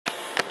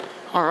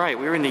All right,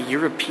 we're in the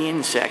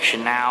European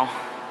section now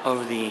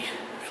of the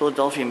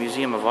Philadelphia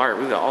Museum of Art.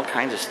 We've got all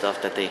kinds of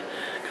stuff that they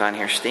got in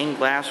here. Stained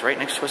glass. Right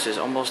next to us is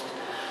almost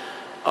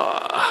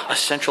a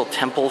central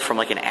temple from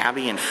like an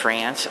abbey in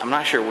France. I'm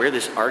not sure where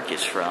this ark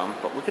is from,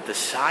 but look at the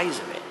size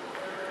of it.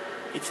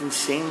 It's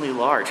insanely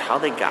large. How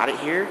they got it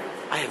here,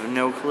 I have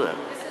no clue.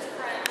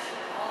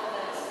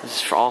 This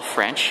is for all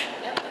French.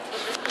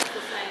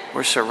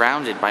 We're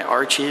surrounded by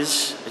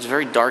arches. It's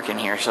very dark in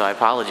here, so I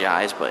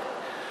apologize, but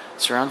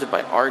surrounded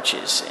by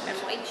arches. And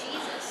white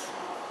Jesus.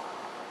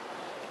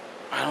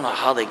 I don't know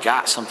how they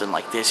got something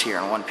like this here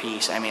in one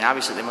piece. I mean,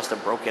 obviously they must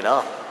have broke it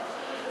up.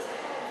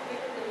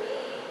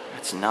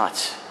 That's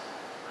nuts.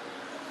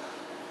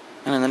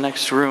 And in the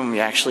next room, you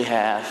actually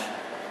have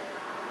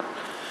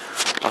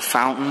a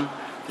fountain.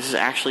 This is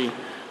actually,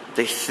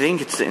 they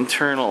think it's the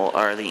internal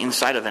or the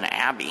inside of an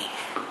abbey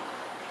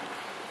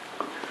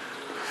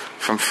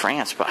from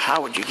France. But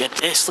how would you get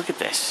this? Look at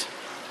this.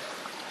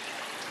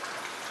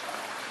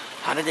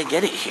 How did they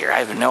get it here? I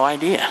have no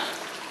idea.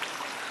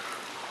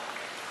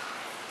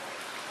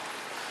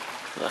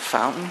 The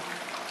fountain.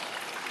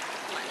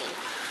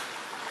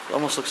 It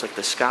almost looks like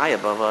the sky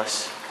above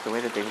us, the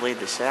way that they've laid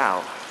this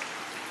out.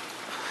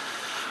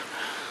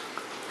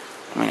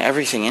 I mean,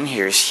 everything in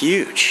here is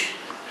huge.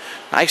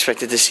 I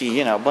expected to see,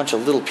 a bunch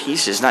of little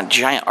pieces, not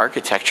giant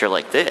architecture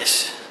like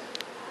this.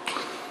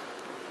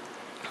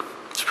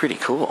 It's pretty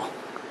cool.